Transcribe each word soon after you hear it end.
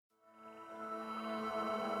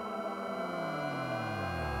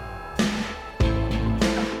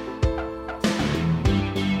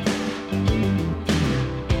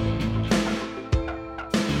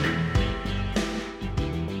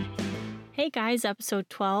guys, episode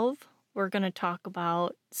 12, we're going to talk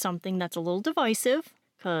about something that's a little divisive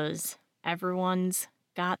because everyone's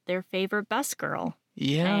got their favorite best girl.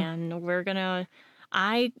 Yeah. And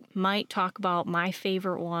I might talk about my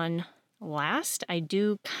favorite one last. I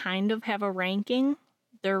do kind of have a ranking.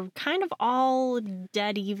 They're kind of all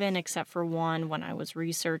dead even except for one. When I was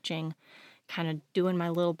researching, kind of doing my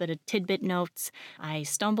little bit of tidbit notes, I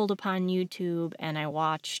stumbled upon YouTube and I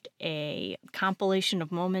watched a compilation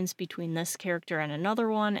of moments between this character and another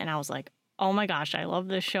one, and I was like, oh my gosh, I love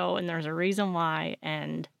this show and there's a reason why.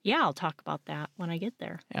 And yeah, I'll talk about that when I get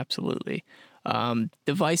there. Absolutely.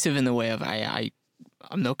 Divisive in the way of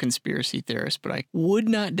I'm no conspiracy theorist, but I would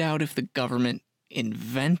not doubt if the government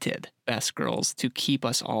invented Best Girls to keep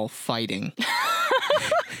us all fighting.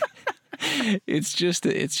 It's just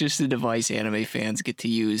a device anime fans get to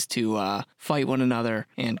use to fight one another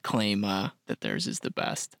and claim that theirs is the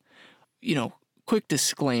best. Quick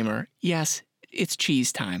disclaimer, yes, it's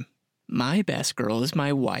cheese time. My best girl is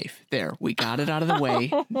my wife. There, we got it out of the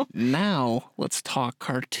way. Now, let's talk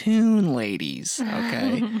cartoon ladies,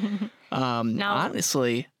 okay? Now,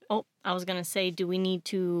 honestly... Oh, I was going to say, do we need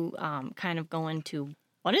to kind of go into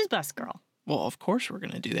what is best girl? Well, of course we're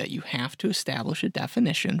going to do that. You have to establish a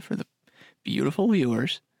definition for the beautiful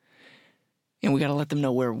viewers. And we got to let them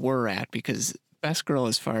know where we're at, because best girl,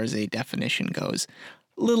 as far as a definition goes,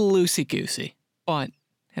 a little loosey-goosey. But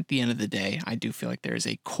at the end of the day, I do feel like there's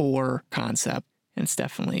a core concept, and it's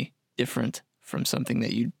definitely different from something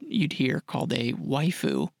that you'd hear called a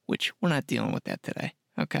waifu, which we're not dealing with that today,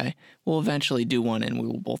 okay? We'll eventually do one, and we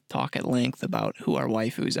will both talk at length about who our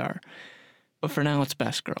waifus are. But for now, it's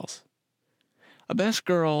best girls. A best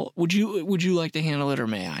girl, would you like to handle it, or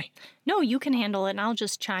may I? No, you can handle it, and I'll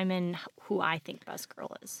just chime in who I think best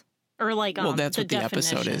girl is. Or well, that's what the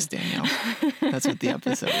episode is, Danielle. That's what the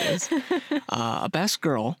episode is. A best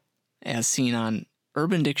girl, as seen on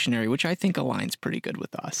Urban Dictionary, which I think aligns pretty good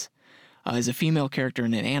with us, is a female character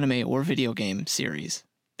in an anime or video game series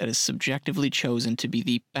that is subjectively chosen to be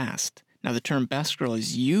the best. Now, the term best girl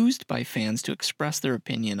is used by fans to express their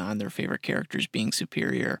opinion on their favorite characters being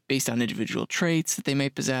superior based on individual traits that they may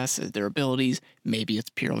possess, their abilities. Maybe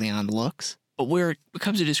it's purely on looks. But where it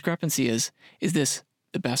becomes a discrepancy is this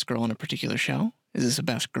the best girl in a particular show? Is this a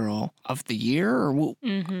best girl of the year? Or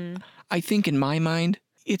I think in my mind,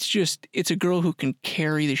 it's a girl who can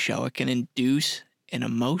carry the show. It can induce an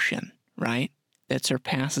emotion, right, that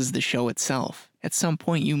surpasses the show itself. At some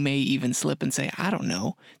point, you may even slip and say, I don't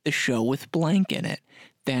know, the show with blank in it.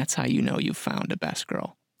 That's how you know you've found a best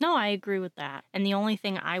girl. No, I agree with that. And the only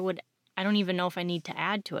thing I don't even know if I need to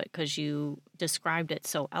add to it because you described it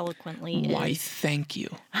so eloquently. Why, thank you.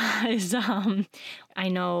 I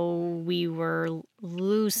know we were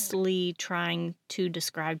loosely trying to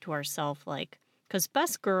describe to ourselves, like, because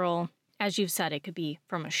best girl, as you've said, it could be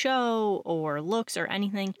from a show or looks or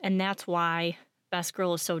anything. And that's why best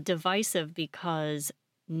girl is so divisive, because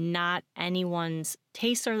not anyone's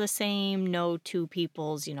tastes are the same. No two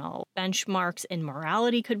people's, benchmarks in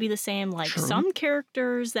morality could be the same. Like True. Some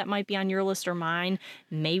characters that might be on your list or mine,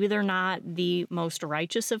 maybe they're not the most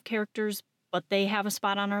righteous of characters, but they have a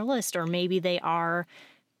spot on our list. Or maybe they are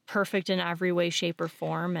perfect in every way, shape, or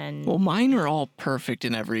form. And well, mine are all perfect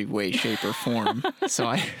in every way, shape, or form. So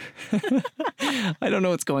I don't know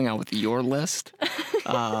what's going on with your list.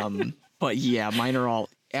 But yeah, mine are all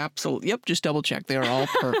absolute. Yep, just double check. They are all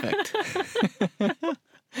perfect.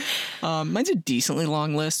 Mine's a decently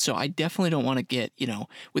long list, so I definitely don't want to get,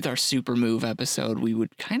 with our super move episode, we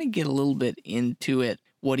would kind of get a little bit into it,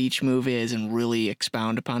 what each move is, and really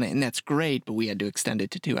expound upon it. And that's great, but we had to extend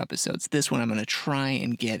it to 2 episodes. This one, I'm going to try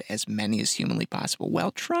and get as many as humanly possible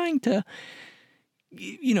while trying to,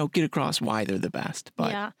 get across why they're the best.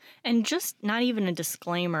 But yeah, and just not even a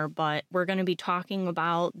disclaimer, but we're going to be talking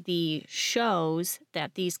about the shows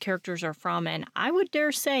that these characters are from. And I would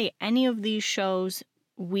dare say any of these shows,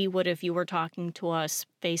 we would, if you were talking to us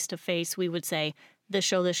face to face, we would say this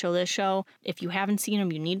show, this show, this show. If you haven't seen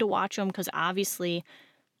them, you need to watch them, because obviously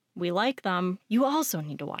we like them. You also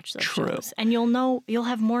need to watch those True. shows. And you'll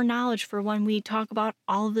have more knowledge for when we talk about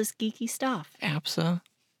all of this geeky stuff.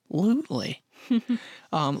 Absolutely.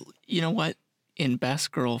 You know what? In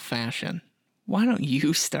best girl fashion, why don't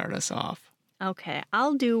you start us off? Okay,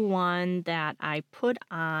 I'll do one that I put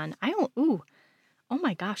on. Oh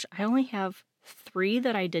my gosh, I only have 3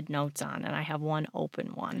 that I did notes on, and I have 1 open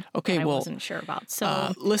one. Okay, I well, wasn't sure about.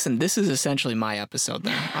 So listen, this is essentially my episode.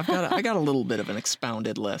 Then I got a little bit of an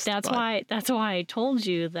expounded list. That's why I told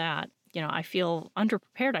you that. I feel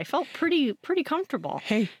underprepared. I felt pretty comfortable.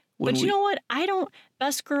 Hey, But you know what?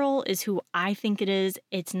 Best girl is who I think it is.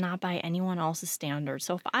 It's not by anyone else's standards.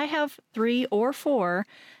 So if I have 3 or 4,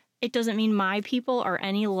 it doesn't mean my people are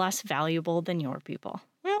any less valuable than your people.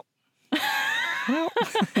 Well.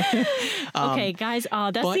 Okay, guys,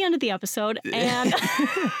 that's the end of the episode. And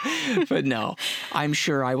but no, I'm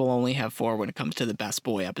sure I will only have 4 when it comes to the best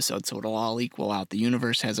boy episode, so it'll all equal out. The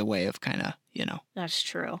universe has a way of kind of, That's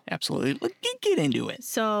true. Absolutely. Get into it.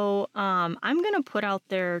 So I'm going to put out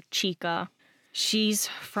there Chika. She's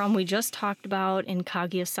from, we just talked about in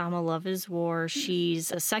Kaguya-sama Love is War.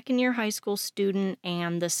 She's a second-year high school student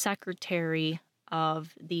and the secretary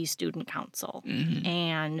of the student council. Mm-hmm.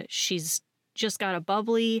 And she's just got a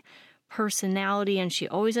bubbly personality, and she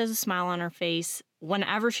always has a smile on her face.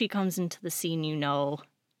 Whenever she comes into the scene,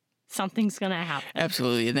 something's going to happen.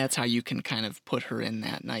 Absolutely. And that's how you can kind of put her in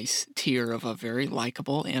that nice tier of a very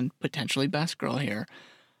likable and potentially best girl here.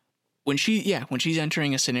 When she's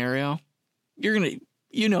entering a scenario, you're going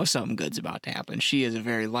to, something good's about to happen. She is a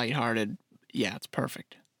very lighthearted. Yeah, it's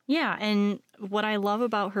perfect. Yeah, and what I love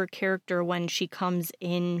about her character when she comes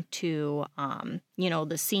into,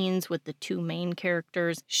 the scenes with the 2 main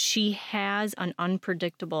characters, she has an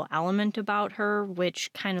unpredictable element about her,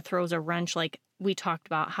 which kind of throws a wrench. Like we talked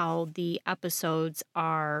about how the episodes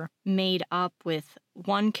are made up with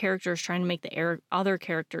one character is trying to make the other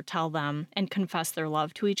character tell them and confess their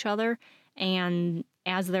love to each other. And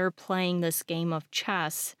as they're playing this game of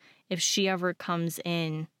chess, if she ever comes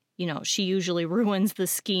in, she usually ruins the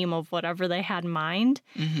scheme of whatever they had in mind.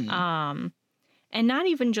 Mm-hmm. And not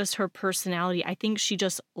even just her personality. I think she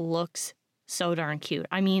just looks so darn cute.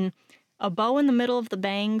 I mean, a bow in the middle of the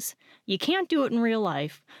bangs, you can't do it in real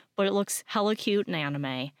life, but it looks hella cute in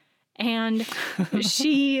anime. And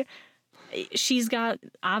she's got,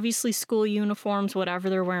 obviously, school uniforms, whatever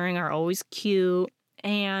they're wearing are always cute.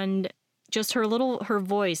 And just her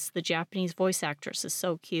voice, the Japanese voice actress is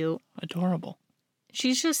so cute. Adorable.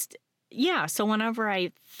 She's just, so whenever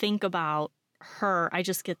I think about her, I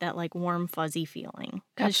just get that like warm, fuzzy feeling.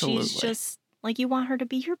 Because she's just like, you want her to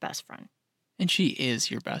be your best friend. And she is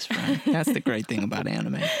your best friend. That's the great thing about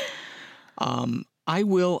anime.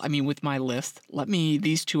 With my list,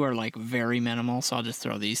 these 2 are like very minimal, so I'll just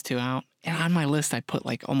throw these 2 out. And on my list, I put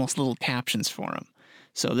like almost little captions for them.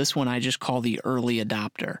 So this one I just call the early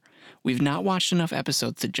adopter. We've not watched enough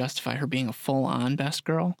episodes to justify her being a full-on best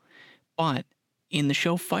girl, but in the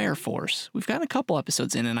show Fire Force, we've got a couple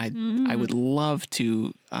episodes in, and I would love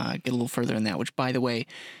to get a little further in that, which, by the way,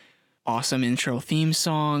 awesome intro theme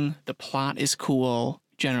song. The plot is cool.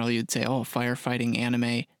 Generally, you'd say, firefighting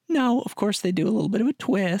anime. No, of course, they do a little bit of a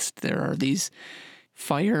twist. There are these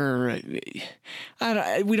fire...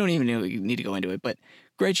 we don't even need to go into it, but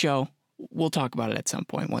great show. We'll talk about it at some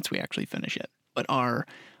point once we actually finish it. But our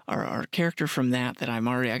character from that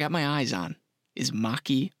I got my eyes on is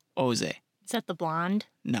Maki Oze. Is that the blonde?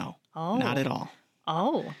 No. Oh. Not at all.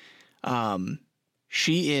 Oh.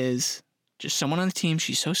 She is just someone on the team.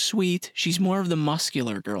 She's so sweet. She's more of the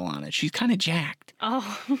muscular girl on it. She's kind of jacked.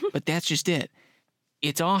 Oh. But that's just it.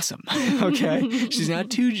 It's awesome. Okay? She's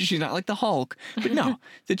not like the Hulk. But no,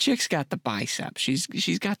 the chick's got the biceps.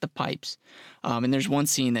 She's got the pipes. And there's one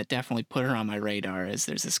scene that definitely put her on my radar is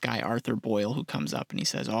there's this guy, Arthur Boyle, who comes up and he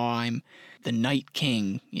says, I'm the Night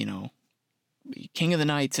King, King of the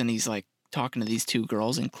Knights. And he's like, talking to these 2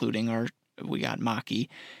 girls, including we got Maki,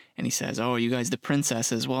 and he says, are you guys the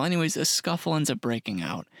princesses? Well, anyways, a scuffle ends up breaking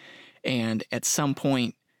out, and at some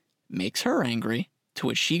point makes her angry, to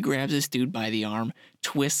which she grabs this dude by the arm,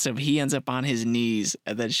 twists him, he ends up on his knees,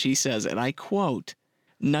 and then she says, and I quote,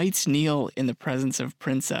 "Knights kneel in the presence of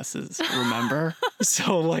princesses," remember?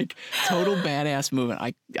 So, like, total badass movement.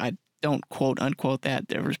 I don't quote, unquote that.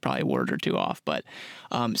 There was probably a word or 2 off, but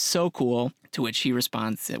so cool. To which he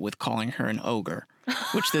responds with calling her an ogre,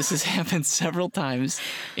 which this has happened several times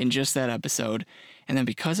in just that episode. And then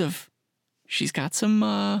she's got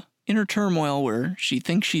some inner turmoil where she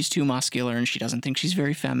thinks she's too muscular and she doesn't think she's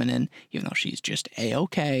very feminine, even though she's just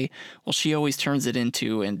A-okay. Well, she always turns it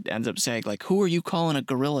into and ends up saying, like, who are you calling a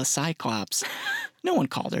gorilla cyclops? No one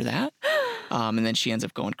called her that. And then she ends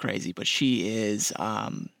up going crazy. But she is...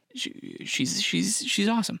 She's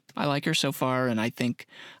awesome. I like her so far, and I think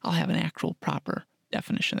I'll have an actual proper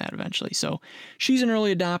definition of that eventually. So she's an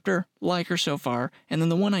early adopter, like her so far. And then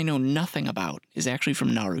the one I know nothing about is actually from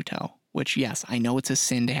Naruto, which, yes, I know it's a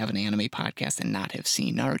sin to have an anime podcast and not have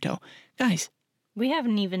seen Naruto. Guys. We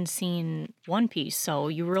haven't even seen One Piece, so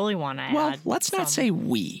you really want to add. Well, let's not say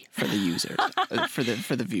we for the users, for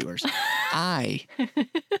the viewers.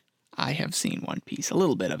 I have seen One Piece, a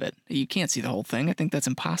little bit of it. You can't see the whole thing. I think that's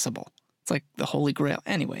impossible. It's like the Holy Grail.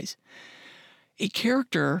 Anyways, a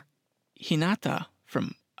character Hinata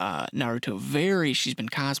from Naruto. She's been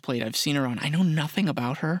cosplayed. I've seen her on. I know nothing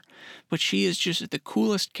about her, but she is just the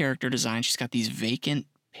coolest character design. She's got these vacant,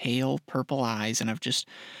 pale purple eyes, and I've just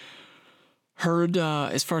heard,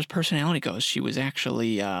 as far as personality goes, she was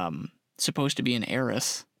actually supposed to be an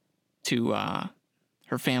heiress to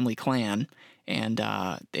her family clan, and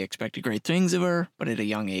they expected great things of her, but at a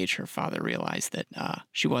young age, her father realized that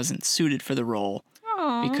she wasn't suited for the role.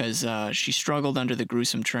 Aww. Because she struggled under the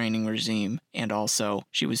gruesome training regime, and also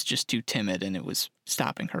she was just too timid, and it was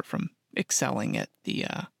stopping her from excelling at the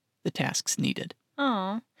tasks needed.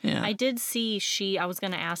 Oh, Yeah. I did see I was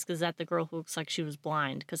going to ask, is that the girl who looks like she was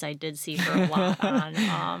blind? Because I did see her a lot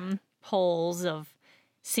on polls of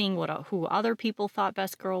seeing who other people thought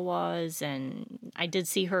best girl was, and I did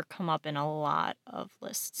see her come up in a lot of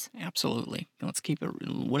lists. Absolutely. Let's keep it.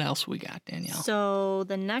 What else we got, Danielle? So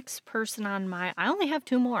the next person on I only have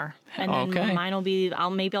 2 more, and then mine will be.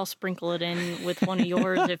 I'll sprinkle it in with one of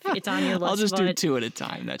yours if it's on your list. I'll just do 2 at a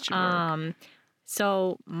time. That should work.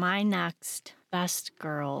 So my next best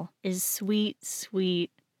girl is sweet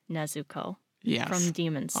Nezuko. Yes. From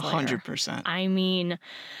Demon Slayer. 100%. I mean,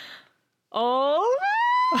 oh,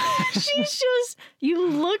 she's just, you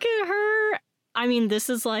look at her. I mean, this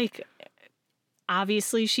is like,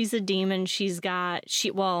 obviously she's a demon.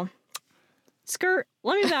 Skirt,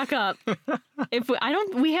 let me back up.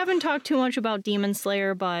 We haven't talked too much about Demon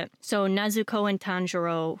Slayer, but so Nezuko and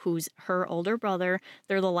Tanjiro, who's her older brother,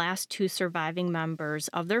 they're the last 2 surviving members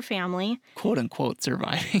of their family. Quote unquote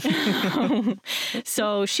surviving.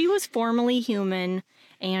 So she was formerly human,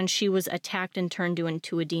 and she was attacked and turned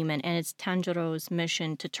into a demon, and it's Tanjiro's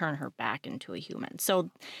mission to turn her back into a human.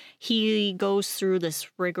 So he goes through this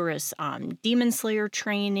rigorous Demon Slayer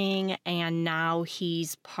training, and now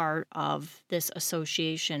he's part of this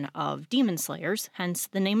association of Demon Slayers, hence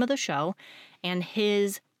the name of the show, and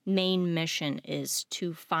his main mission is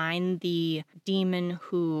to find the demon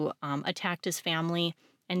who attacked his family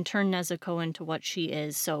and turn Nezuko into what she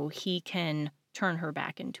is so he can turn her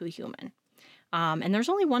back into a human. And there's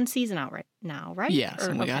only 1 season out right now, right? Yes,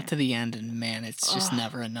 and we got to the end, and man, it's just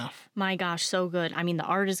never enough. My gosh, so good. I mean, the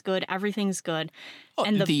art is good. Everything's good. Oh,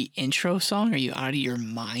 and the intro song, are you out of your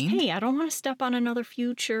mind? Hey, I don't want to step on another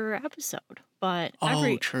future episode, but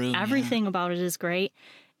everything about it is great.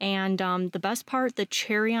 And the best part, the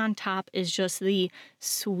cherry on top, is just the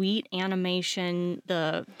sweet animation,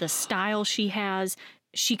 the style she has.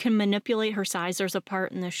 She can manipulate her size. There's a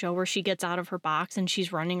part in the show where she gets out of her box and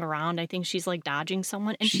she's running around. I think she's like dodging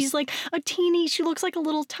someone. And she's like a teeny. She looks like a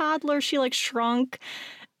little toddler. She like shrunk.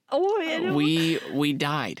 Oh, we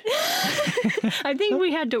died. I think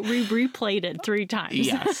we had to replayed it 3 times.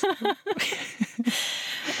 Yes.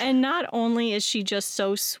 And not only is she just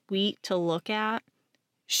so sweet to look at,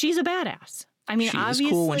 she's a badass. I mean, obviously,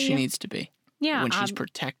 she's cool when she needs to be. Yeah, when she's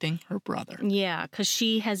protecting her brother. Yeah, because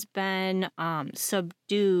she has been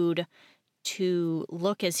subdued to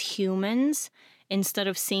look as humans instead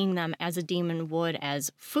of seeing them as a demon would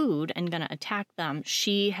as food and going to attack them.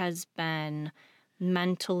 She has been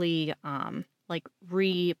mentally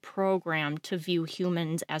reprogrammed to view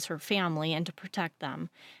humans as her family and to protect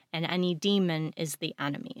them. And any demon is the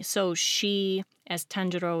enemy. So she, as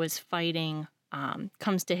Tanjiro is fighting,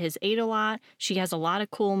 comes to his aid a lot. She has a lot of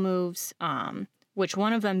cool moves, which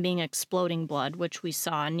one of them being exploding blood, which we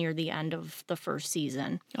saw near the end of the first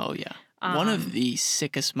season. Oh, yeah. One of the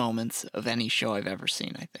sickest moments of any show I've ever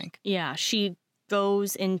seen, I think. Yeah, she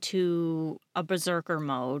goes into a berserker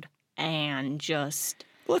mode and just...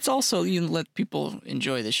 Let's also let people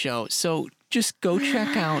enjoy the show. So just go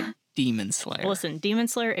check out Demon Slayer. Listen, Demon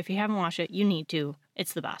Slayer, if you haven't watched it, you need to.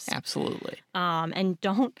 It's the best. Absolutely. And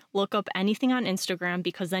don't look up anything on Instagram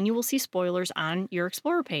because then you will see spoilers on your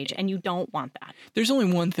Explorer page, and you don't want that. There's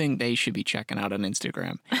only one thing they should be checking out on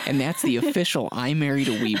Instagram, and that's the official I Married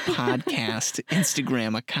a Weeb podcast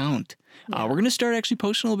Instagram account. We're going to start actually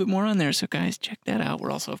posting a little bit more on there, so guys, check that out.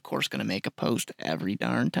 We're also, of course, going to make a post every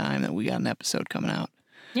darn time that we got an episode coming out.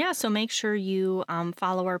 Yeah, so make sure you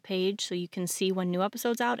follow our page so you can see when new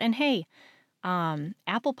episode's out. And hey,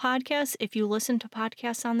 Apple Podcasts, if you listen to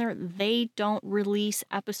podcasts on there, they don't release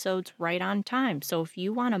episodes right on time. So if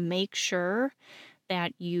you want to make sure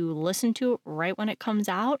that you listen to it right when it comes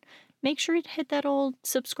out, make sure you hit that old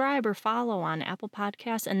subscribe or follow on Apple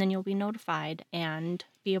Podcasts, and then you'll be notified and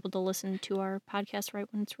be able to listen to our podcast right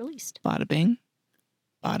when it's released. Bada bing,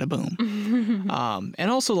 bada boom.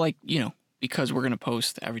 And also, because we're going to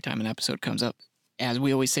post every time an episode comes up, as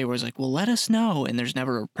we always say, we're like, well, let us know. And there's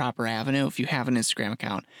never a proper avenue. If you have an Instagram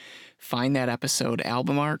account, find that episode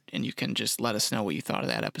album art, and you can just let us know what you thought of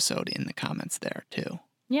that episode in the comments there, too.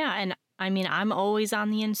 Yeah, and I mean, I'm always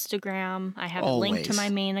on the Instagram. I have a link to my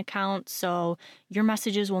main account, so your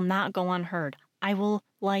messages will not go unheard. I will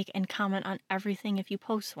like and comment on everything if you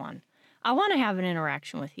post one. I want to have an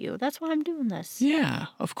interaction with you. That's why I'm doing this. Yeah,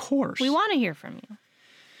 of course. We want to hear from you.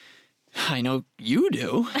 I know you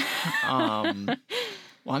do.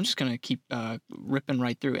 Well, I'm just going to keep ripping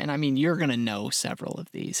right through. And I mean, you're going to know several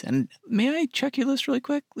of these. And may I check your list really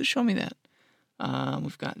quick? Show me that.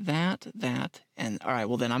 We've got that, and all right,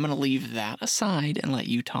 well, then I'm going to leave that aside and let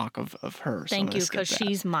you talk of her. Thank you, because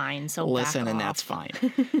she's mine, so listen, and that's fine.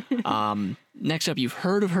 Next up, you've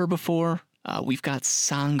heard of her before. We've got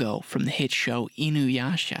Sango from the hit show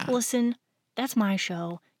Inuyasha. Listen, that's my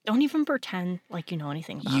show. Don't even pretend like you know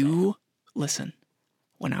anything about it. Listen,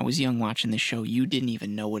 when I was young watching this show, you didn't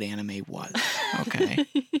even know what anime was, okay?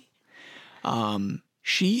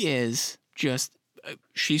 She is just,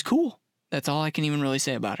 she's cool. That's all I can even really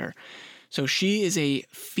say about her. So she is a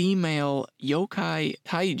female yokai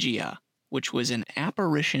taijia, which was an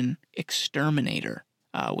apparition exterminator,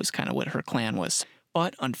 was kind of what her clan was.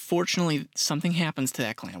 But unfortunately, something happens to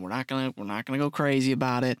that clan. We're not gonna go crazy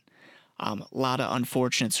about it. A lot of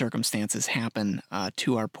unfortunate circumstances happen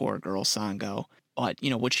to our poor girl Sango. But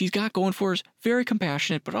what she's got going for her is very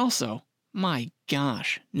compassionate, but also, my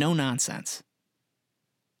gosh, no nonsense.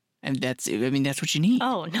 And that's what you need.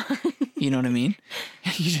 Oh, no. You know what I mean?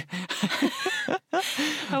 I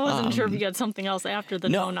wasn't sure if you got something else after the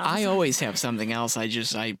no nonsense. I always have something else. I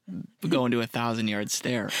go into a 1,000-yard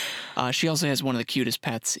stare. She also has one of the cutest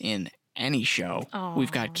pets in any show. Aww.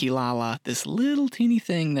 We've got Kilala, this little teeny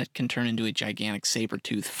thing that can turn into a gigantic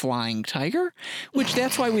saber-toothed flying tiger, which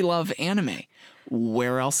that's why we love anime.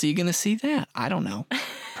 Where else are you going to see that? I don't know.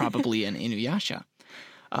 Probably in Inuyasha.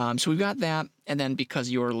 So we've got that, and then because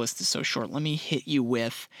your list is so short, let me hit you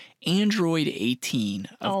with Android 18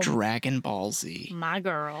 of Dragon Ball Z. My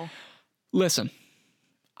girl. Listen,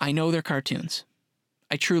 I know they're cartoons.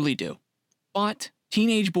 I truly do. But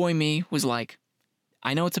teenage boy me was like,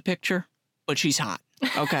 I know it's a picture, but she's hot.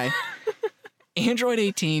 Okay? Android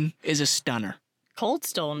 18 is a stunner. Cold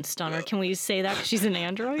Stone stunner. Can we say that 'cause she's an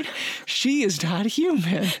android? She is not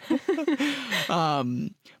human.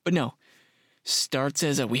 But no. Starts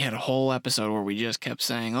as we had a whole episode where we just kept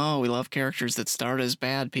saying, oh, we love characters that start as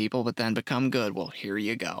bad people but then become good. Well, here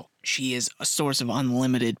you go. She is a source of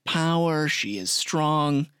unlimited power. She is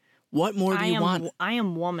strong. What more do you want? I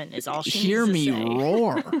am woman is all she Hear needs to me say.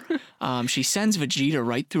 roar. She sends Vegeta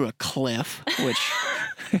right through a cliff, which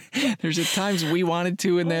there's at times we wanted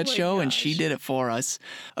to in that show, and she did it for us.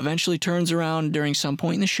 Eventually turns around during some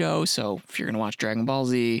point in the show, so if you're going to watch Dragon Ball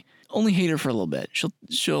Z, only hate her for a little bit.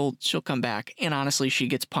 She'll come back, and honestly, she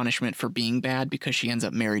gets punishment for being bad because she ends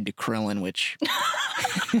up married to Krillin, which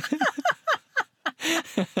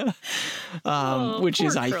which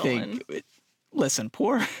is, I think, listen,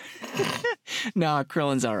 poor. No,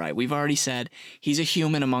 Krillin's all right. We've already said he's a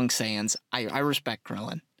human among Saiyans. I respect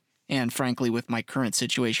Krillin, and frankly, with my current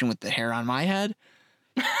situation with the hair on my head,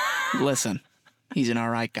 listen, he's an all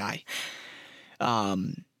right guy.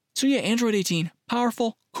 So yeah, Android 18,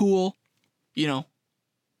 powerful, cool,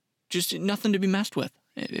 just nothing to be messed with,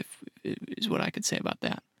 is what I could say about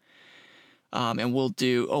that. And we'll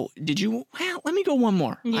do, let me go one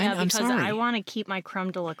more. Yeah, I'm because sorry. I want to keep my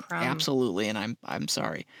creme de la creme. Absolutely, and I'm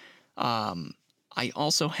sorry. I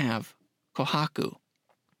also have Kohaku.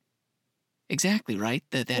 Exactly, right?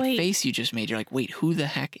 That face you just made, you're like, wait, who the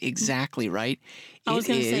heck? Exactly, right? I was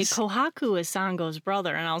going to say, Kohaku is Sango's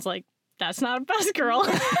brother, and I was like, that's not a best girl.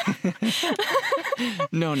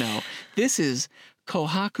 No. This is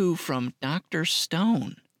Kohaku from Dr.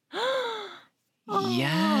 Stone.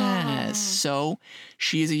 Yes. So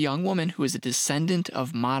she is a young woman who is a descendant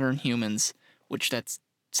of modern humans, which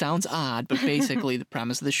sounds odd, but basically the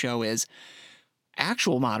premise of the show is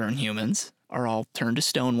actual modern humans are all turned to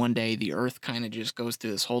stone one day. The earth kind of just goes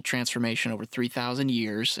through this whole transformation over 3,000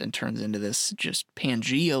 years and turns into this just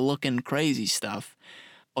Pangea-looking crazy stuff.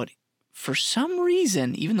 But for some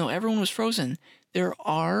reason, even though everyone was frozen, there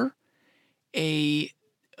are a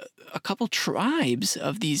couple tribes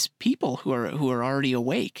of these people who are already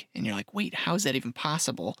awake. And you're like, wait, how is that even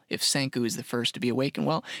possible if Senku is the first to be awakened?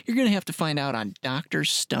 Well, you're going to have to find out on Dr.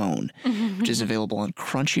 Stone, which is available on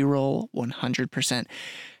Crunchyroll 100%.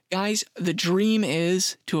 Guys, the dream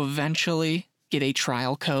is to eventually get a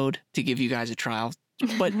trial code to give you guys a trial.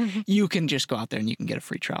 But you can just go out there and you can get a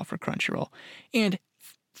free trial for Crunchyroll. And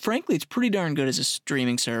frankly, it's pretty darn good as a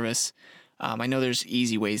streaming service. I know there's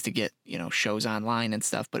easy ways to get, shows online and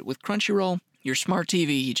stuff, but with Crunchyroll, your smart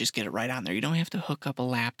TV, you just get it right on there. You don't have to hook up a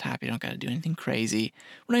laptop. You don't got to do anything crazy.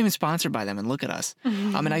 We're not even sponsored by them, and look at us.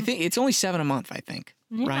 And I think it's only $7 a month, I think.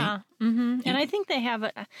 Yeah. right? Mm-hmm. And I think they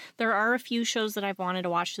have, there are a few shows that I've wanted to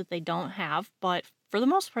watch that they don't have, but for the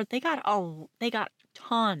most part, they got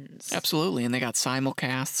tons. Absolutely. And they got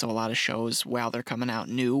simulcasts, so a lot of shows, while they're coming out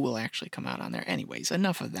new, will actually come out on there. Anyways,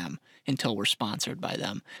 enough of them until we're sponsored by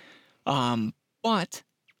them. But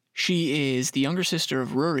she is the younger sister of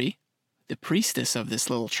Ruri, the priestess of this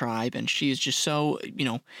little tribe, and she is just so,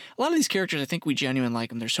 a lot of these characters, I think we genuinely like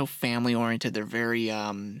them. They're so family oriented. They're very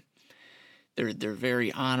they're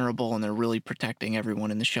very honorable, and they're really protecting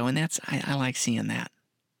everyone in the show, and I like seeing that.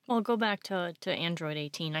 Well, go back to Android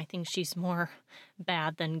 18. I think she's more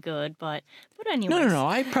bad than good, but anyway. No.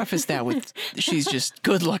 I prefaced that with she's just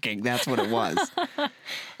good looking. That's what it was.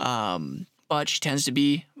 But she tends to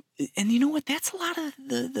be, and you know what? That's a lot of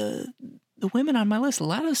the women on my list. A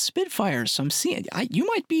lot of Spitfires. So I'm seeing you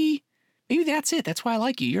might be. Maybe that's it. That's why I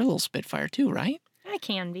like you. You're a little Spitfire too, right? I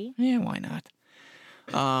can be. Yeah, why not?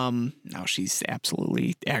 No, she's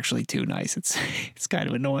actually too nice. It's kind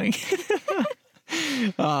of annoying.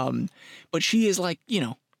 But she is like,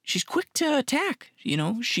 she's quick to attack.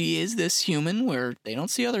 She is this human where they don't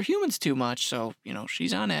see other humans too much. So,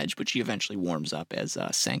 she's on edge, but she eventually warms up as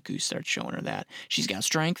Senku starts showing her that. She's got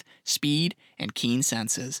strength, speed, and keen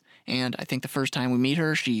senses. And I think the first time we meet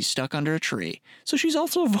her, she's stuck under a tree. So she's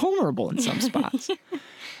also vulnerable in some spots.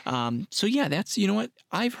 So yeah, that's, you know what?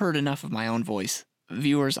 I've heard enough of my own voice.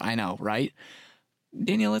 Viewers, I know, right?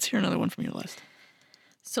 Danielle, let's hear another one from your list.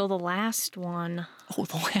 So the last one. Oh,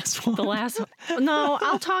 the last one. No,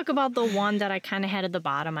 I'll talk about the one that I kind of had at the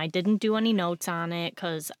bottom. I didn't do any notes on it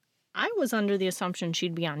because I was under the assumption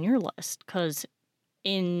she'd be on your list. Because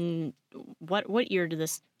in what year did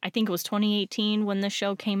this? I think it was 2018 when the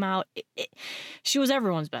show came out. She was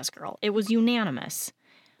everyone's best girl. It was unanimous.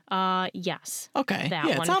 Yes. Okay. That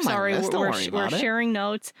yeah, one. It's on my Sorry, list. Don't worry about we're it. sharing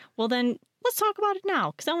notes. Well, then let's talk about it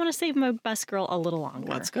now because I want to save my best girl a little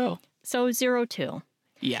longer. Let's go. So 02.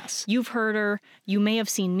 Yes. You've heard her. You may have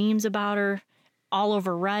seen memes about her all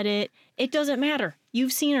over Reddit. It doesn't matter.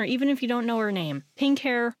 You've seen her, even if you don't know her name. Pink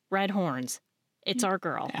hair, red horns. It's our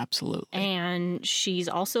girl. Absolutely. And she's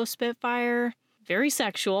also a Spitfire, very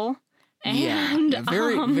sexual. And, yeah,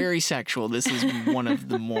 very sexual. This is one of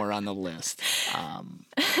the more on the list.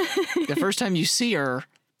 The first time you see her,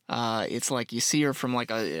 it's like you see her from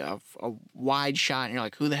like a wide shot, and you're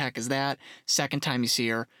like, who the heck is that? Second time you see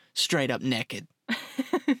her, straight up naked.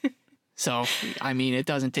 So, I mean, it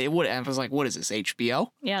doesn't take. I was like, what is this,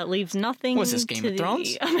 HBO? Yeah, it leaves nothing. What's this, Game of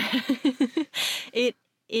Thrones?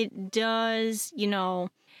 It does, a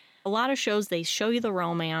lot of shows, they show you the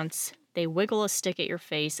romance, they wiggle a stick at your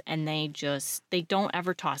face, and they don't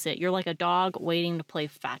ever toss it. You're like a dog waiting to play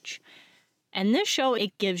fetch. And this show,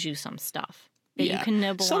 it gives you some stuff that you can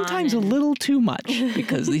nibble Sometimes on. a little too much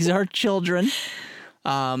because these are children.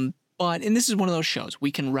 And this is one of those shows.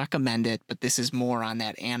 We can recommend it, but this is more on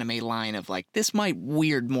that anime line of like, this might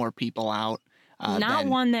weird more people out. Not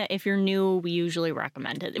one that if you're new, we usually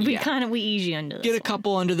recommend it. We ease you into this. Get a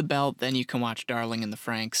couple under the belt, then you can watch Darling in the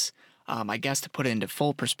Franxx. I guess to put it into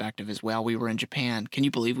full perspective as well, we were in Japan. Can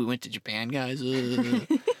you believe we went to Japan, guys? We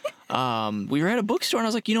were at a bookstore, and I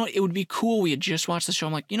was like, you know what? It would be cool. We had just watched the show.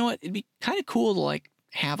 I'm like, you know what? It'd be kind of cool to like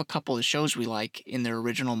have a couple of shows we like in their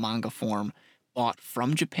original manga form, bought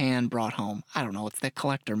from Japan, brought home. I don't know. It's that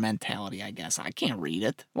collector mentality, I guess. I can't read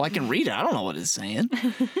it. Well, I can read it. I don't know what it's saying.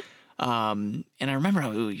 And I remember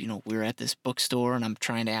how, we were at this bookstore, and I'm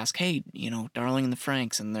trying to ask, hey, Darling in the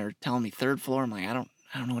Franxx, and they're telling me third floor. I'm like, I don't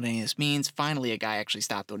know what any of this means. Finally, a guy actually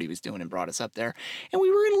stopped what he was doing and brought us up there. And we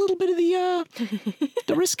were in a little bit of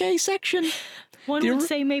the risque section. One would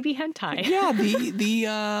say maybe hentai.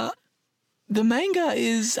 Yeah, the manga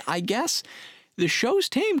is, I guess, the show's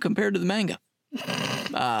tame compared to the manga.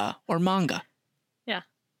 Or manga. Yeah.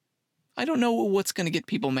 I don't know what's going to get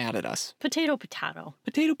people mad at us. Potato. Potato,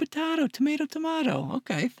 tomato.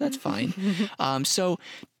 Okay, that's fine. So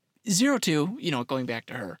 02, going back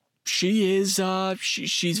to her. She is,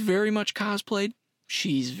 she's very much cosplayed.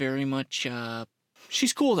 She's very much,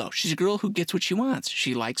 she's cool though. She's a girl who gets what she wants.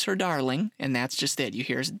 She likes her darling, and that's just it. You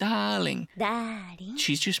hear her, darling. Daddy.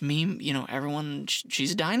 She's just everyone,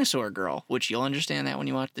 she's a dinosaur girl, which you'll understand that when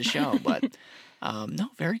you watch the show, but, no,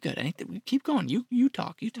 very good. Anything, keep going. You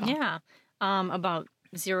talk. Yeah. About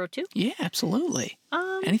 02? Yeah, absolutely.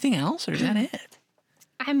 Anything else, or is that it?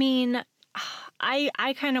 I mean,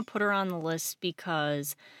 I kind of put her on the list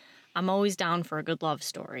because I'm always down for a good love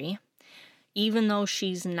story. Even though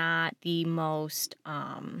she's not the most,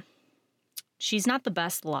 she's not the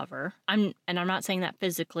best lover. I'm not saying that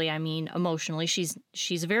physically. I mean emotionally. She's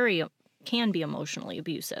can be emotionally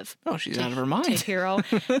abusive. Oh, she's out of her mind. To Hiro,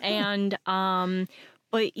 and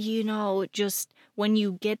But, just when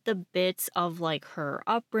you get the bits of, like, her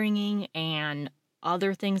upbringing and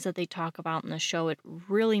other things that they talk about in the show, it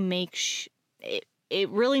really makes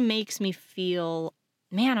me feel,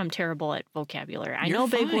 man, I'm terrible at vocabulary. I You're know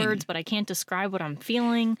big fine. words, but I can't describe what I'm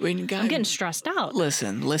feeling. I'm getting stressed out.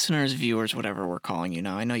 Listen, listeners, viewers, whatever we're calling you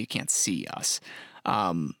now, I know you can't see us.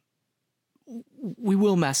 We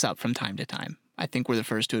will mess up from time to time. I think we're the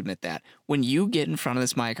first to admit that. When you get in front of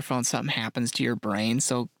this microphone, something happens to your brain.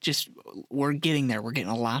 So we're getting there. We're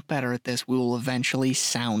getting a lot better at this. We will eventually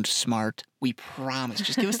sound smart. We promise.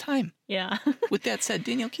 Just give us time. Yeah. With that said,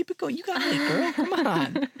 Danielle, keep it going. You got it, girl. Come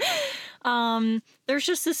on. There's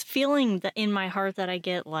just this feeling that in my heart that I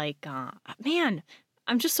get like, man,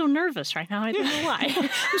 I'm just so nervous right now. I don't know why. I'm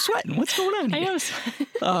sweating. What's going on here? I am sweating.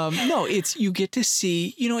 No, you get to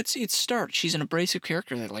see, it's Stark. She's an abrasive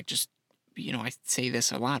character that like just, I say this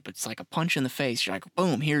a lot, but it's like a punch in the face. You're like,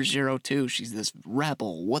 boom, here's 02. She's this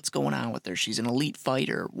rebel. What's going on with her? She's an elite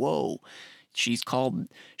fighter. Whoa. She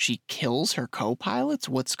kills her co-pilots.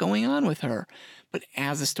 What's going on with her? But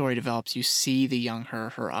as the story develops, you see the young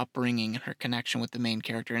her upbringing, and her connection with the main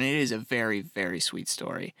character. And it is a very, very sweet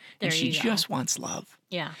story. And she just wants love.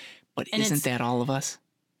 Yeah. But isn't that all of us?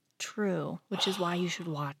 True, which is why you should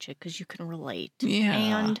watch it, because you can relate. Yeah.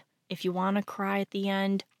 And if you want to cry at the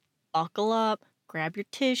end, buckle up, grab your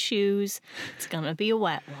tissues. It's going to be a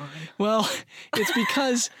wet one. Well, it's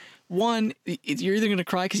because... One, you're either going to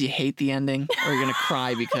cry because you hate the ending, or you're going to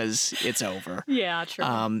cry because it's over. Yeah,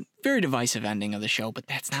 true. Very divisive ending of the show, but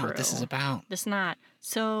that's not what this is about. It's not.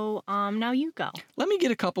 So, now you go. Let me get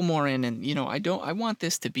a couple more in, and I want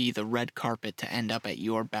this to be the red carpet to end up at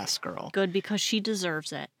your best girl. Good, because she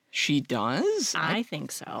deserves it. She does? I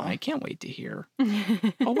think so. I can't wait to hear.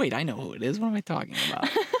 Oh, wait, I know who it is. What am I talking about?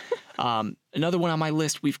 Another one on my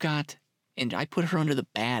list we've got, and I put her under the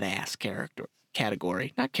badass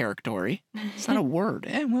category, not charactory. It's not a word.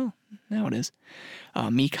 Well, now it is.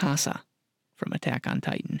 Mikasa from Attack on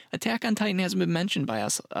Titan. Attack on Titan hasn't been mentioned by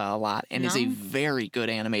us a lot, and is a very good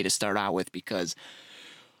anime to start out with because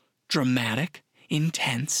dramatic,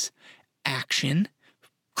 intense, action,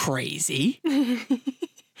 crazy.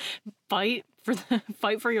 Fight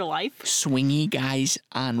for your life. Swingy guys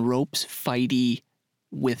on ropes, fighty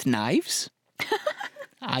with knives.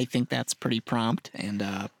 I think that's pretty prompt,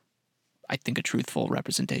 and I think a truthful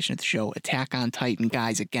representation of the show. Attack on Titan,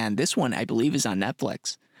 guys. Again, this one I believe is on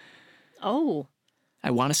Netflix. Oh.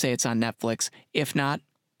 I want to say it's on Netflix. If not,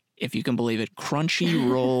 if you can believe it,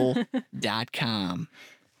 crunchyroll.com.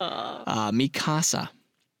 Mikasa.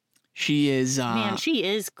 She is... Man, she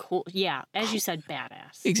is cool. Yeah, as you said,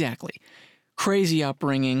 badass. Exactly. Crazy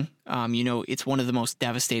upbringing. It's one of the most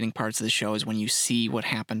devastating parts of the show is when you see what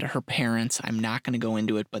happened to her parents. I'm not going to go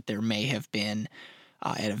into it, but there may have been...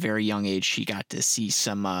 at a very young age, she got to see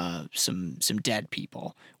some dead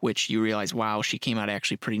people, which you realize, wow, she came out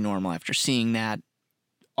actually pretty normal after seeing that.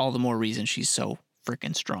 All the more reason she's so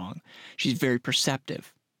freaking strong. She's very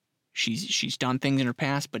perceptive. She's done things in her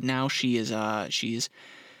past, but now she is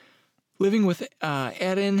living with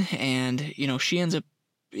Eren, and she ends up.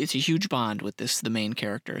 It's a huge bond with the main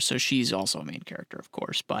character, so she's also a main character, of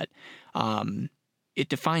course, but it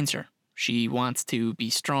defines her. She wants to be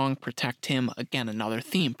strong, protect him. Again, another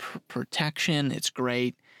theme, protection. It's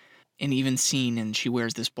great. And even seen, and she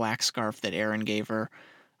wears this black scarf that Eren gave her.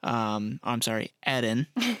 Eden.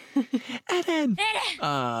 Eden!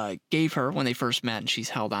 Gave her when they first met, and she's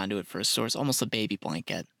held onto it for a source, almost a baby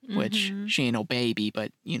blanket, which she ain't no baby,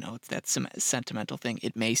 but, it's that sentimental thing.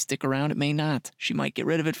 It may stick around, it may not. She might get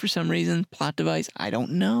rid of it for some reason. Plot device, I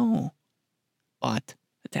don't know. But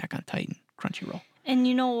Attack on Titan, Crunchyroll. And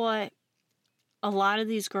you know what? A lot of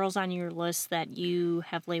these girls on your list that you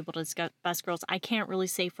have labeled as best girls, I can't really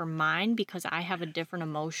say for mine because I have a different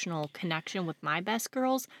emotional connection with my best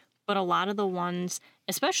girls. But a lot of the ones,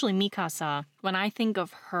 especially Mikasa, when I think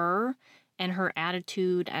of her and her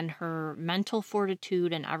attitude and her mental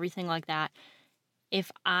fortitude and everything like that,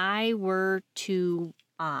 if I were to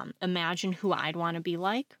imagine who I'd want to be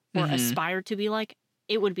like or aspire to be like,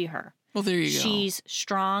 it would be her. Well, there you go. She's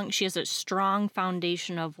strong. She has a strong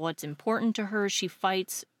foundation of what's important to her. She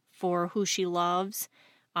fights for who she loves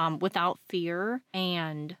without fear.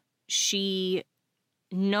 And she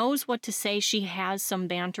knows what to say. She has some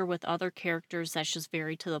banter with other characters that's just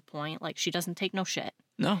very to the point. Like, she doesn't take no shit.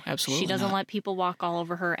 No, absolutely She doesn't not. let people walk all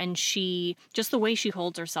over her. And just the way she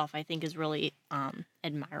holds herself, I think, is really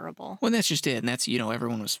admirable. Well, that's just it. And that's,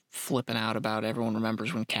 everyone was flipping out about. Everyone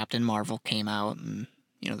remembers when Captain Marvel came out and...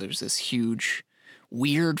 there's this huge,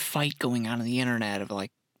 weird fight going on the internet of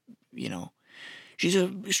like, she's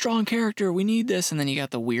a strong character. We need this. And then you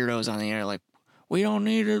got the weirdos on the internet like, We don't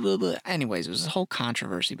need it. Blah, blah. Anyways, it was a whole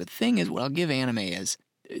controversy. But the thing is, what I'll give anime is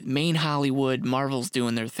main Hollywood, Marvel's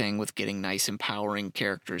doing their thing with getting nice, empowering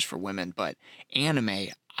characters for women. But anime,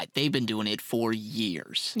 they've been doing it for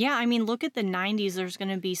years. Yeah, I mean, look at the 90s. There's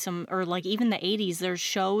going to be some, or like even the 80s, there's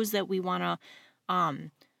shows that we want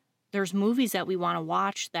to, there's movies that we want to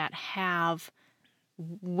watch that have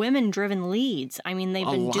women-driven leads. I mean, they've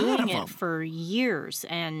been doing it for years.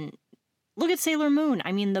 And look at Sailor Moon.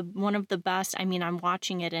 I mean, one of the best. I mean, I'm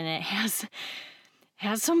watching it and it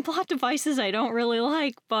has some plot devices I don't really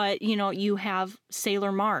like, but you know, you have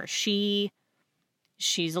Sailor Mars. She's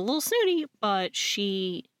a little snooty, but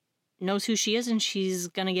she knows who she is and she's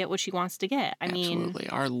going to get what she wants to get. Absolutely.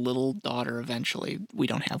 Our little daughter eventually, we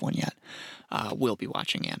don't have one yet, will be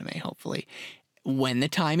watching anime, hopefully. When the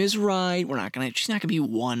time is right, she's not going to be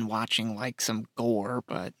one watching like some gore,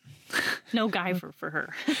 but... No Guyver for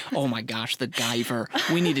her. Oh my gosh, the Guyver.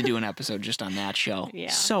 We need to do an episode just on that show. Yeah.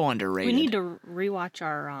 So underrated. We need to rewatch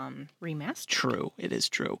our remaster. True. It is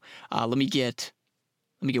true. Let me get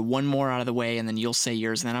one more out of the way, and then you'll say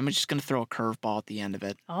yours, and then I'm just going to throw a curveball at the end of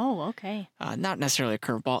it. Oh, okay. Not necessarily a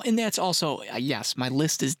curveball. And that's also, yes, my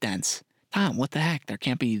list is dense. Tom, what the heck? There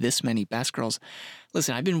can't be this many best girls.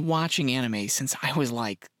 Listen, I've been watching anime since I was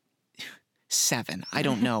like 7. I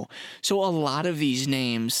don't know. So a lot of these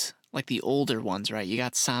names, like the older ones, right? You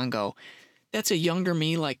got Sango. That's a younger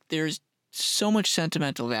me. Like, there's so much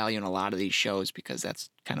sentimental value in a lot of these shows because that's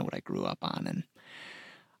kind of what I grew up on. And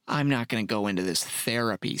I'm not going to go into this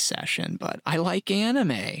therapy session, but I like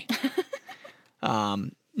anime.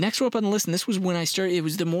 Next up on the list, and this was when I started, it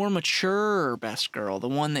was the more mature best girl, the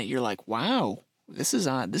one that you're like, wow, this is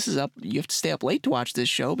up. You have to stay up late to watch this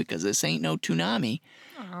show because this ain't no Toonami.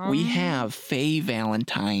 We have Faye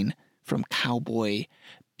Valentine from Cowboy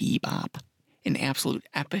Bebop, an absolute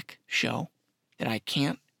epic show that I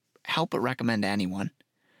can't help but recommend to anyone.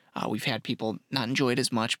 We've had people not enjoy it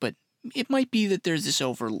as much, but it might be that there's this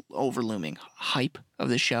overlooming hype of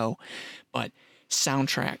the show, but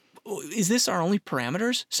soundtrack. Is this our only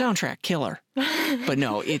parameters? Soundtrack killer. But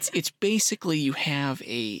no, it's basically you have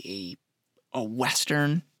a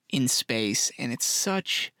Western in space, and it's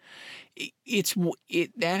such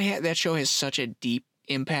that show has such a deep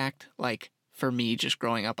impact, like for me just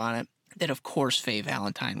growing up on it, that of course Faye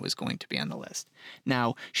Valentine was going to be on the list.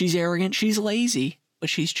 Now, she's arrogant, she's lazy,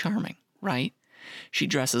 but she's charming, right? She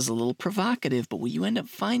dresses a little provocative, but what you end up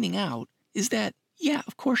finding out is that, yeah,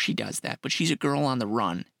 of course she does that, but she's a girl on the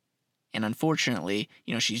run. And unfortunately,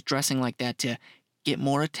 you know, she's dressing like that to get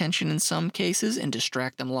more attention in some cases and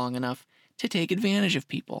distract them long enough to take advantage of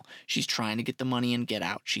people. She's trying to get the money and get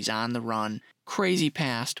out. She's on the run. Crazy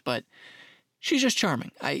past, but she's just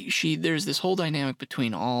charming. There's this whole dynamic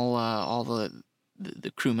between all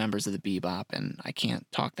the crew members of the Bebop, and I can't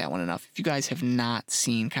talk that one enough. If you guys have not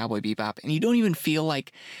seen Cowboy Bebop, and you don't even feel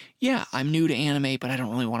like, yeah, I'm new to anime, but I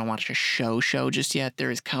don't really want to watch a show just yet,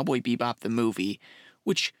 there is Cowboy Bebop the movie,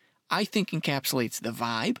 which I think encapsulates the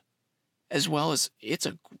vibe, as well as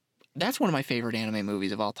that's one of my favorite anime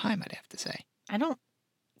movies of all time, I'd have to say. I don't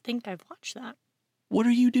think I've watched that. What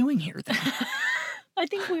are you doing here then? I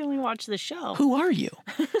think we only watched the show. Who are you?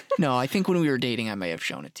 No, I think when we were dating, I may have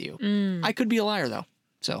shown it to you. I could be a liar, though.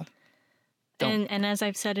 So, don't. And as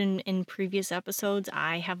I've said in previous episodes,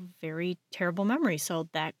 I have very terrible memory. So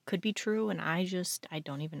that could be true, and I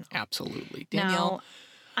don't even know. Absolutely. Danielle. Now,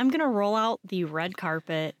 I'm going to roll out the red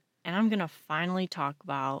carpet, and I'm going to finally talk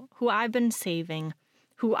about who I've been saving,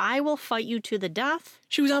 who I will fight you to the death.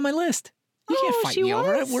 She was on my list. You can't fight me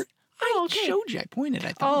over it. I okay. showed you. I pointed.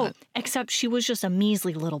 I thought. Except she was just a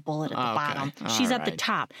measly little bullet at the bottom. She's at the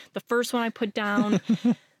top. The first one I put down,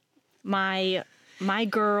 my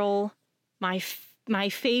girl, my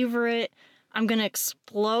favorite. I'm gonna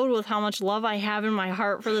explode with how much love I have in my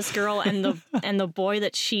heart for this girl and the boy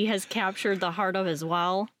that she has captured the heart of as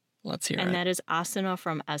well. Let's hear it. And that is Asuna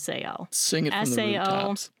from SAO. Sing it from the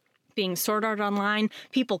rooftops. Being Sword Art Online.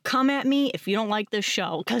 People come at me if you don't like this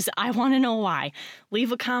show, because I want to know why.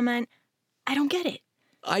 Leave a comment. I don't get it.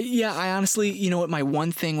 I honestly, you know what, my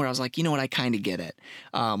one thing where I was like, you know what, I kind of get it.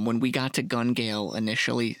 When we got to Gun Gale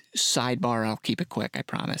initially, sidebar, I'll keep it quick, I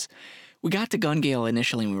promise. We got to Gun Gale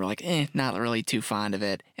initially and we were like, not really too fond of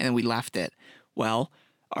it. And then we left it. Well,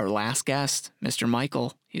 our last guest, Mr.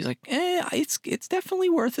 Michael, he was like, it's definitely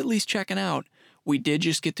worth at least checking out. We did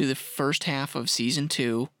just get through the first half of season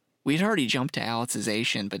 2. We'd already jumped to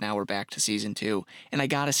Alicization, but now we're back to season 2. And I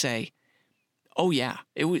gotta say, oh yeah,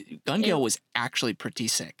 Gun Gale was actually pretty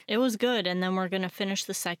sick. It was good, and then we're gonna finish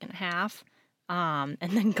the second half, and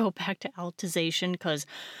then go back to Alicization, because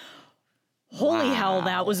Holy hell,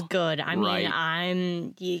 that was Wow. good. I mean,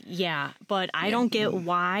 Right. yeah, but I Yeah. don't get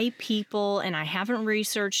why people, and I haven't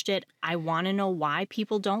researched it, I want to know why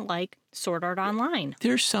people don't like Sword Art Online.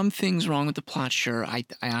 There's some things wrong with the plot, sure. I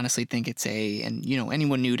honestly think it's and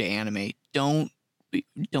anyone new to anime, don't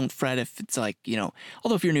fret if it's like,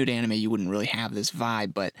 although if you're new to anime, you wouldn't really have this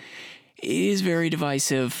vibe, but it is very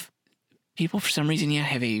divisive. People, for some reason,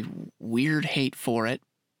 have a weird hate for it.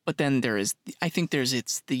 But then it's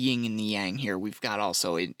the yin and the yang here. We've got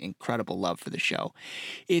also an incredible love for the show.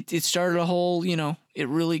 It started a whole, it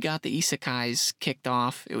really got the isekais kicked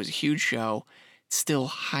off. It was a huge show. It's still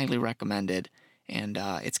highly recommended. And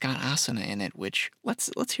it's got Asuna in it, which let's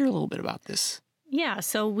hear a little bit about this. Yeah,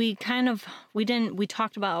 so we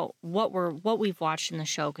talked about what we've watched in the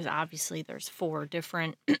show, because obviously there's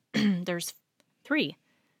there's three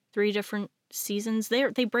different seasons.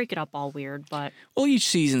 They break it up all weird, but Well, each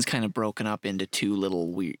season's kind of broken up into two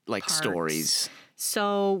little weird Parts. stories.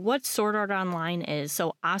 So what Sword Art Online is,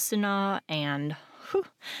 so Asuna and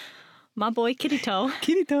my boy Kirito,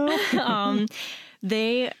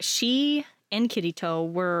 she and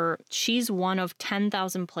Kirito she's one of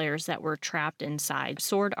 10,000 players that were trapped inside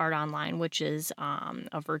Sword Art Online, which is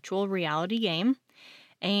a virtual reality game.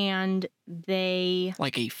 And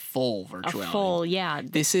like a full virtuality. A full, yeah.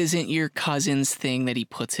 This isn't your cousin's thing that he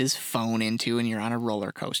puts his phone into and you're on a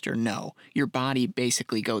roller coaster. No, your body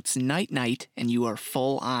basically goes night, and you are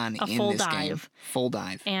full on in full this dive. game. Full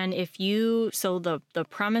dive. And so the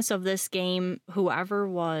premise of this game, whoever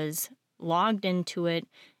was logged into it,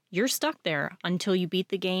 you're stuck there until you beat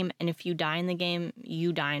the game, and if you die in the game,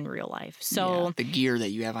 you die in real life. So yeah, the gear that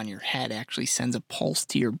you have on your head actually sends a pulse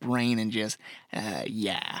to your brain and just,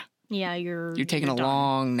 yeah, you're taking a done.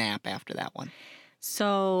 long nap after that one.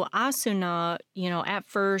 So Asuna, at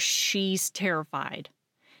first she's terrified,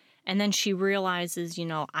 and then she realizes,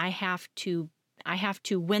 I have to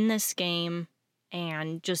win this game.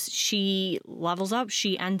 And she levels up.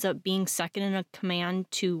 She ends up being second in a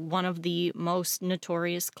command to one of the most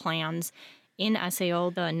notorious clans in SAO,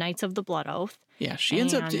 the Knights of the Blood Oath. Yeah, she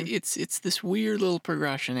ends up. It's this weird little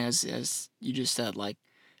progression, as you just said. Like,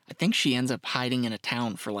 I think she ends up hiding in a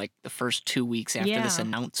town for like the first 2 weeks after this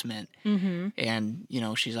announcement. Mm-hmm. And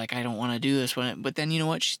she's like, I don't want to do this one. But then you know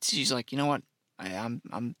what? She's like, you know what?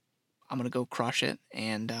 I'm gonna go crush it,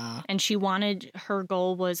 and she wanted, her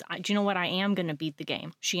goal was, do you know what? I am gonna beat the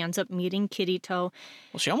game. She ends up meeting Kirito.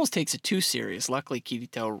 Well, she almost takes it too serious. Luckily,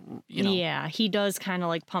 Kirito, Yeah, he does kind of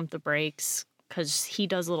like pump the brakes, because he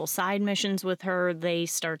does little side missions with her. They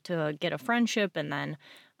start to get a friendship, and then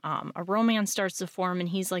a romance starts to form. And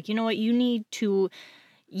he's like, you know what? You need to.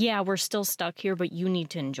 Yeah, we're still stuck here, but you need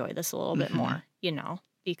to enjoy this a little bit more.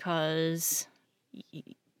 Because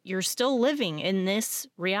you're still living in this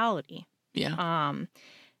reality. Yeah.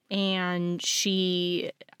 And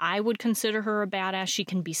I would consider her a badass. She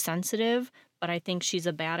can be sensitive, but I think she's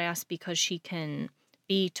a badass because she can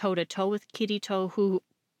be toe to toe with Kirito, who,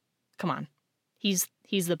 come on, he's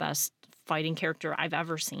the best fighting character I've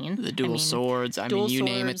ever seen. The dual swords. I mean, you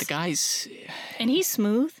name it. The guy's, and he's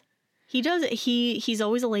smooth. He's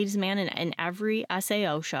always a ladies' man in every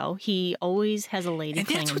SAO show. He always has a lady clinging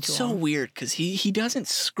to him. And that's what's so weird, because he doesn't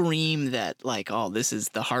scream that, like, oh, this is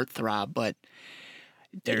the heartthrob, but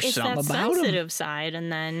there's something about him. It's that sensitive side,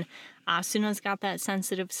 and then Asuna's got that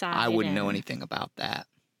sensitive side. I wouldn't know anything about that.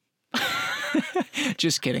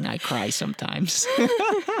 Just kidding. I cry sometimes.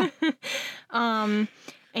 And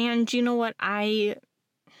you know what?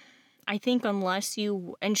 I think unless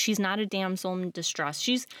and she's not a damsel in distress.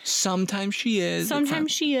 Sometimes she is.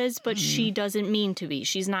 Sometimes she is, but she doesn't mean to be.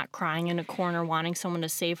 She's not crying in a corner wanting someone to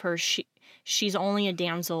save her. She's only a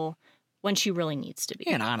damsel when she really needs to be.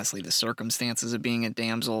 And honestly, the circumstances of being a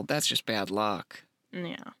damsel, that's just bad luck.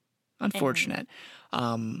 Yeah. Unfortunate.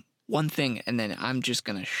 One thing, and then I'm just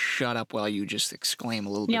going to shut up while you just exclaim a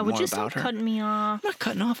little bit more about her. Yeah, would you stop cutting me off? I'm not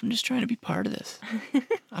cutting off. I'm just trying to be part of this.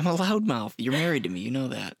 I'm a loudmouth. You're married to me. You know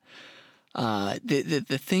that.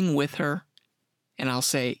 The thing with her, and I'll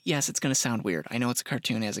say, yes, it's going to sound weird. I know it's a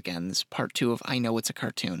cartoon, as again, this is part 2 of I know it's a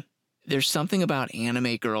cartoon. There's something about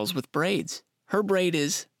anime girls with braids. Her braid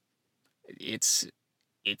is, it's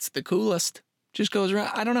the coolest. Just goes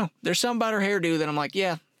around. I don't know. There's something about her hairdo that I'm like,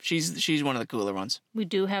 yeah, she's one of the cooler ones. We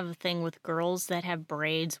do have a thing with girls that have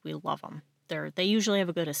braids. We love them. They usually have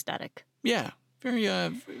a good aesthetic. Yeah. Very,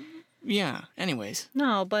 yeah. Anyways.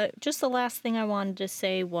 No, but just the last thing I wanted to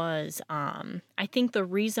say was, I think the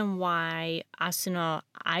reason why Asuna,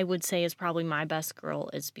 I would say, is probably my best girl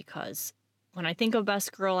is because when I think of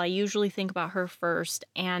best girl, I usually think about her first.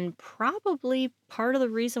 And probably part of the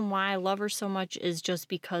reason why I love her so much is just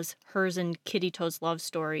because hers and Kirito's love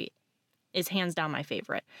story is hands down my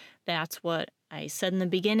favorite. That's what I said in the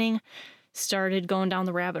beginning. Started going down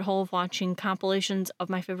the rabbit hole of watching compilations of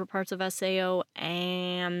my favorite parts of SAO,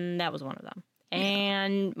 and that was one of them. Yeah.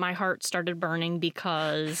 And my heart started burning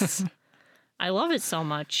because I love it so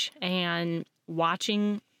much. And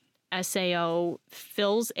watching SAO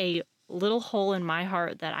fills a little hole in my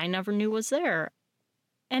heart that I never knew was there.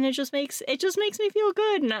 And it just makes me feel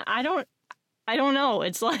good. And I don't know.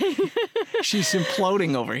 It's like she's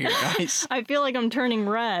imploding over here, guys. I feel like I'm turning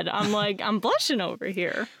red. I'm blushing over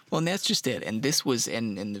here. Well, and that's just it. And this was,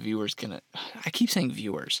 and the viewers I keep saying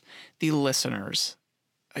viewers, the listeners,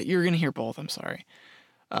 you're going to hear both. I'm sorry.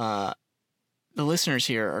 The listeners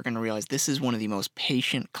here are going to realize this is one of the most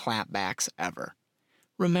patient clapbacks ever.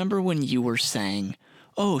 Remember when you were saying,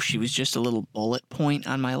 oh, she was just a little bullet point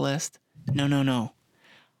on my list? No.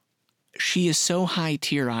 She is so high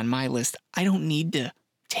tier on my list, I don't need to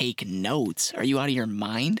take notes. Are you out of your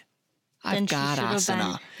mind? I've got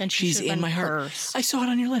Asuna. She's in my heart. First. I saw it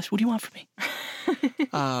on your list. What do you want from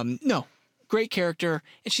me? No. Great character.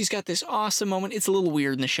 And she's got this awesome moment. It's a little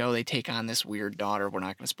weird in the show. They take on this weird daughter. We're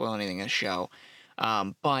not going to spoil anything in the show.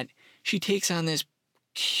 But she takes on this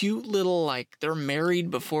cute little, like, they're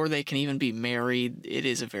married before they can even be married. It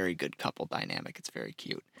is a very good couple dynamic. It's very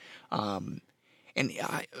cute. And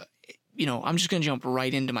I'm just going to jump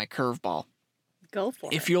right into my curveball. Go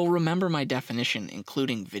for it. If you'll remember my definition,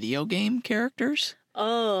 including video game characters.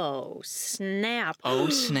 Oh, snap. Oh,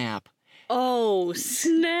 snap. Oh,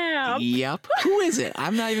 snap. Yep. Who is it?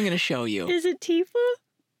 I'm not even going to show you. Is it Tifa?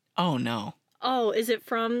 Oh, no. Oh, is it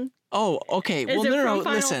from... Oh, okay. Is it from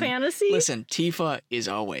Final Fantasy? Listen, Tifa is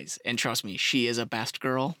always, and trust me, she is a best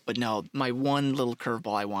girl. But no, my one little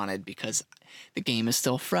curveball I wanted, because the game is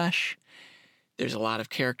still fresh. There's a lot of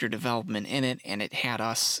character development in it, and it had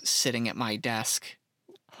us sitting at my desk.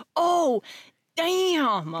 Oh,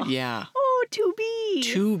 damn. Yeah. Oh, 2B.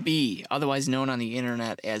 2B, otherwise known on the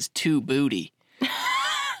internet as 2Booty.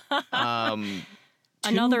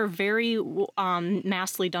 Another very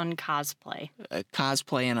massively done cosplay.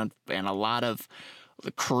 Cosplay and a lot of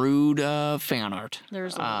the crude fan art.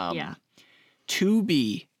 There's yeah.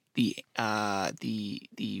 2B,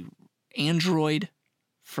 the android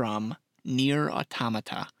from Nier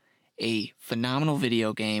Automata, a phenomenal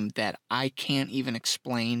video game that I can't even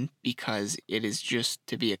explain because it is just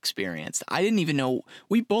to be experienced. I didn't even know,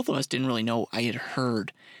 both of us didn't really know. I had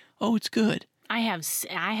heard, oh, it's good. I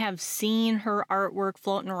have seen her artwork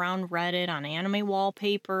floating around Reddit on anime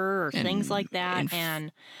wallpaper or things like that,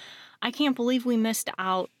 and I can't believe we missed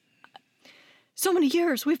out. So many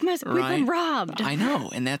years we've been robbed. I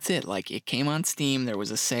know, and that's it. Like, it came on Steam, there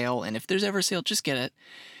was a sale, and if there's ever a sale, just get it.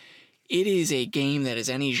 It is a game that is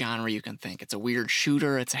any genre you can think. It's a weird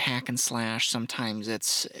shooter. It's a hack and slash. Sometimes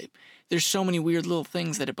there's so many weird little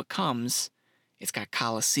things that it becomes. It's got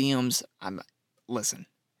coliseums. Listen,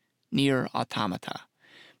 Nier Automata.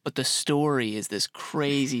 But the story is this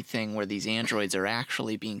crazy thing where these androids are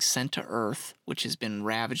actually being sent to Earth, which has been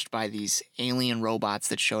ravaged by these alien robots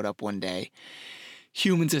that showed up one day.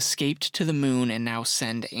 Humans escaped to the moon and now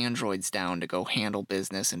send androids down to go handle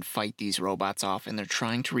business and fight these robots off, and they're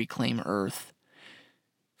trying to reclaim Earth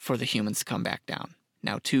for the humans to come back down.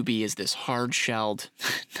 Now, 2B is this hard-shelled...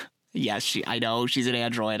 yes, I know, she's an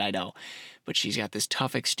android, I know. But she's got this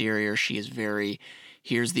tough exterior. She is very,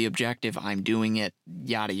 here's the objective, I'm doing it,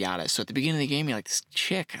 yada yada. So at the beginning of the game, you're like, this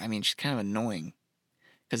chick, I mean, she's kind of annoying.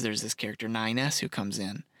 Because there's this character, 9S, who comes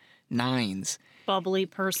in. Nines. Bubbly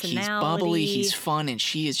personality. He's bubbly, he's fun, and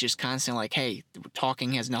she is just constantly like, hey,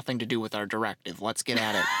 talking has nothing to do with our directive. Let's get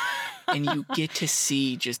at it. And you get to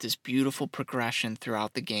see just this beautiful progression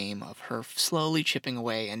throughout the game of her slowly chipping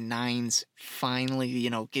away and Nines finally,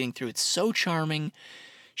 getting through. It's so charming.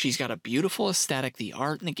 She's got a beautiful aesthetic. The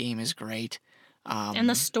art in the game is great. And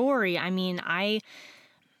the story, I mean, I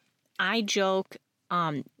joke,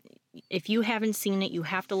 if you haven't seen it, you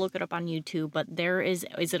have to look it up on YouTube, but is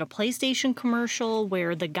it a PlayStation commercial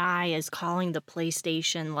where the guy is calling the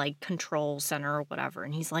PlayStation, like, control center or whatever,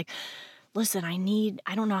 and he's like, listen,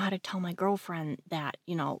 I don't know how to tell my girlfriend that,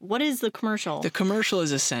 what is the commercial? The commercial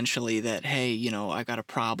is essentially that, hey, I got a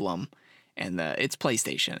problem, and it's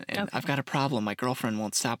PlayStation, and okay. I've got a problem. My girlfriend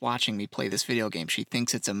won't stop watching me play this video game. She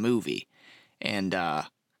thinks it's a movie. And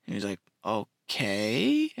he's like,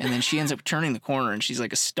 okay. And then she ends up turning the corner, and she's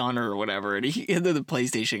like a stunner or whatever. And then the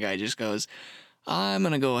PlayStation guy just goes, I'm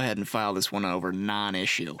going to go ahead and file this one over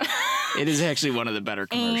non-issue. It is actually one of the better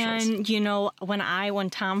commercials. And, when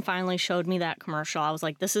Tom finally showed me that commercial, I was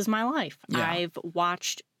like, this is my life. Yeah. I've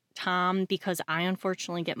watched Tom because I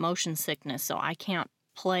unfortunately get motion sickness, so I can't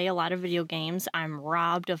play a lot of video games. I'm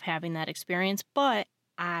robbed of having that experience, but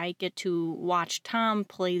I get to watch Tom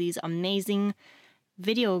play these amazing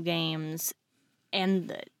video games.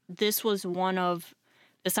 And this was one of,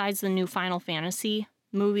 besides the new Final Fantasy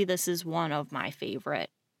movie, this is one of my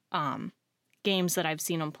favorite games that I've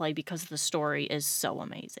seen him play because the story is so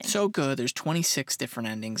amazing. So good. There's 26 different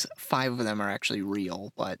endings. 5 of them are actually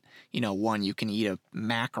real, but one you can eat a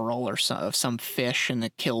mackerel or some fish and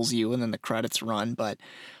it kills you, and then the credits run. But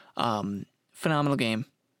phenomenal game,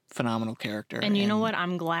 phenomenal character. And you know what?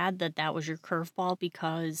 I'm glad that was your curveball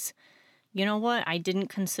because you know what? I didn't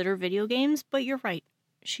consider video games, but you're right.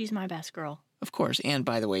 She's my best girl. Of course. And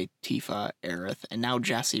by the way, Tifa, Aerith, and now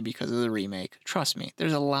Jessie because of the remake. Trust me,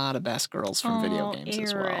 there's a lot of best girls from video games Aerith.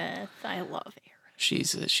 as well. I love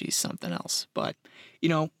Aerith. She's something else. But,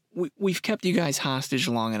 we've kept you guys hostage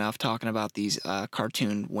long enough talking about these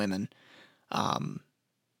cartoon women.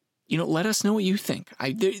 Let us know what you think.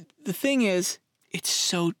 The thing is, it's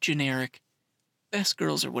so generic. Best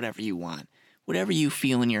girls are whatever you want. Whatever you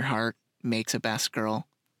feel in your heart makes a best girl.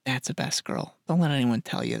 That's a best girl. Don't let anyone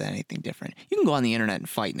tell you that anything different. You can go on the internet and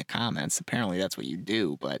fight in the comments. Apparently that's what you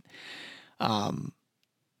do. But,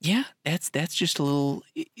 yeah, that's just a little,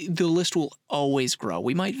 the list will always grow.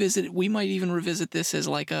 We might even revisit this as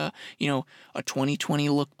like a 2020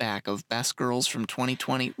 look back of best girls from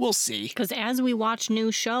 2020. We'll see. Because as we watch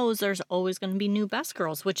new shows, there's always going to be new best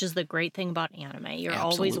girls, which is the great thing about anime. You're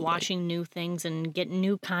always watching new things and getting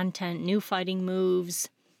new content, new fighting moves,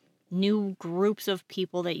 new groups of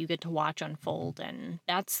people that you get to watch unfold, and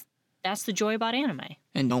that's the joy about anime.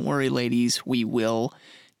 And don't worry, ladies, we will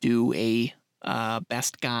do a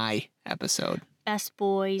best guy episode. Best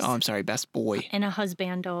boys. Oh, I'm sorry, best boy. And a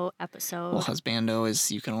husbando episode. Well, husbando is,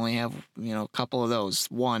 you can only have, a couple of those.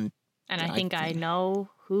 One. And I think I know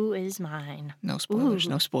who is mine. No spoilers.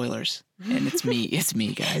 Ooh. No spoilers. And it's me. It's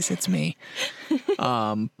me, guys. It's me.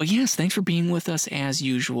 But yes, thanks for being with us as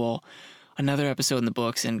usual. Another episode in the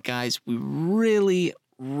books. And guys, we really,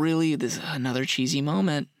 this is another cheesy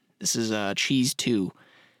moment. This is Cheese 2.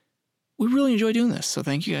 We really enjoy doing this. So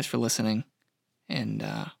thank you guys for listening. And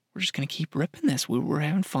we're just going to keep ripping this. We're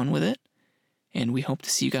having fun with it. And we hope to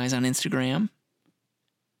see you guys on Instagram.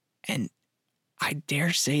 And I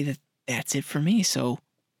dare say that that's it for me. So,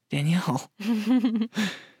 Danielle,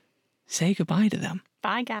 say goodbye to them.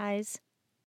 Bye, guys.